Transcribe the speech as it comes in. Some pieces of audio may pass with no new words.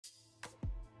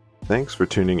Thanks for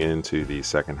tuning in to the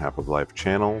Second Half of Life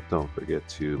channel. Don't forget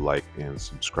to like and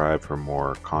subscribe for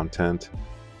more content.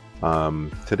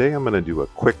 Today I'm going to do a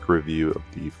quick review of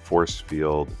the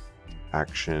Forcefield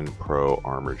Action Pro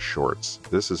armored shorts.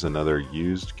 This is another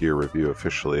used gear review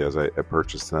officially, as I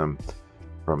purchased them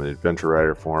from an Adventure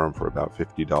Rider forum for about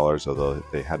 $50, although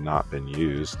they had not been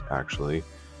used actually.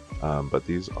 But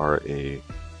these are a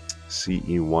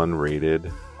CE1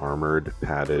 rated armored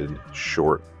padded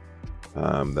short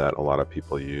that a lot of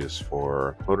people use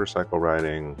for motorcycle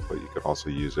riding, but you could also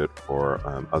use it for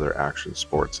other action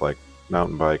sports like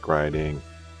mountain bike riding,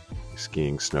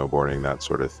 skiing, snowboarding, that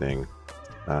sort of thing.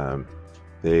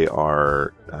 They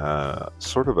are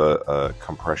sort of a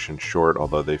compression short,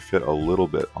 although they fit a little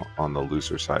bit on the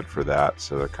looser side for that,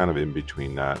 so they're kind of in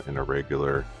between that and a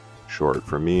regular short.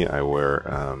 For me, I wear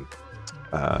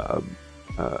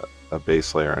a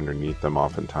base layer underneath them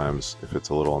oftentimes if it's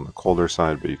a little on the colder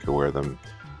side, but you could wear them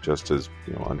just as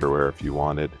underwear if you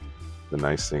wanted. The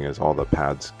nice thing is all the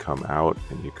pads come out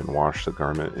and you can wash the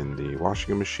garment in the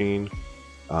washing machine,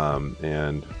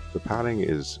 and the padding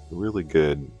is really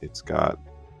good. It's got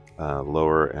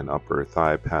lower and upper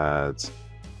thigh pads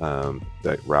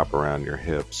that wrap around your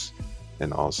hips,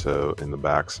 and also in the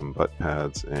back some butt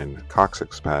pads and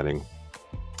coccyx padding.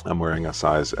 I'm wearing a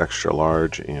size extra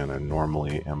large, and I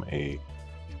normally am a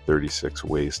 36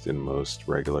 waist in most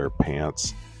regular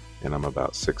pants, and I'm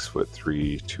about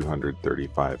 6'3",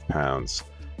 235 pounds,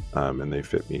 and they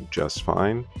fit me just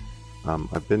fine.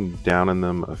 I've been down in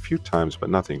them a few times, but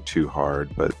nothing too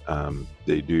hard, but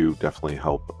they do definitely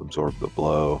help absorb the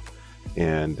blow.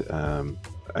 And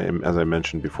as I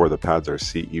mentioned before, the pads are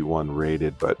CE1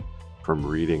 rated, but from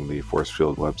reading the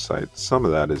Forcefield website, some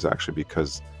of that is actually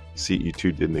because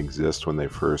CE2 didn't exist when they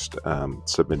first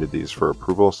submitted these for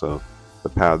approval, so the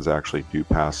pads actually do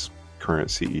pass current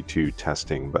CE2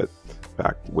 testing, but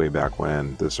way back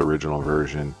when, this original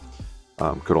version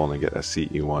could only get a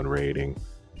CE1 rating.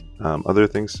 Other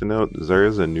things to note is there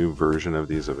is a new version of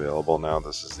these available now.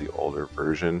 This is the older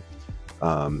version,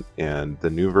 and the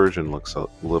new version looks a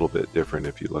little bit different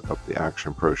if you look up the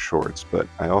Action Pro shorts, but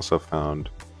I also found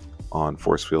on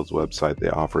Forcefield's website they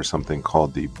offer something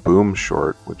called the Boom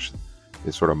Short, which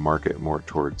is sort of marketed more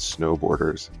towards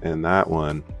snowboarders, and that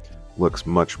one looks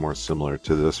much more similar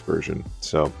to this version.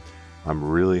 So I'm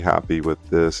really happy with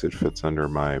this. It fits under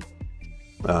my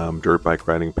dirt bike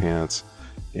riding pants,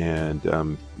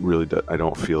 and really I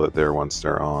don't feel it there once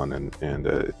they're on, and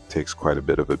it takes quite a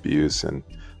bit of abuse, and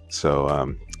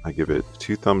so I give it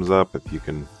 2 thumbs up. If you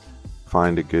can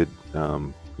find a good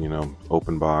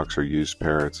open box or used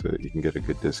pair, you can get a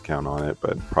good discount on it,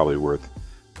 but probably worth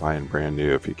buying brand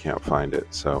new if you can't find it.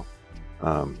 So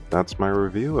that's my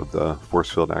review of the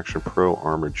Forcefield Action Pro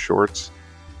armored shorts.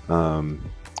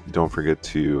 Don't forget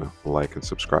to like and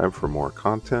subscribe for more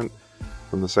content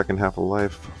from the Second Half of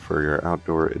Life for your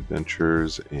outdoor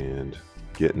adventures and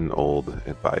getting old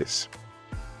advice.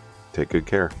 Take good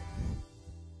care.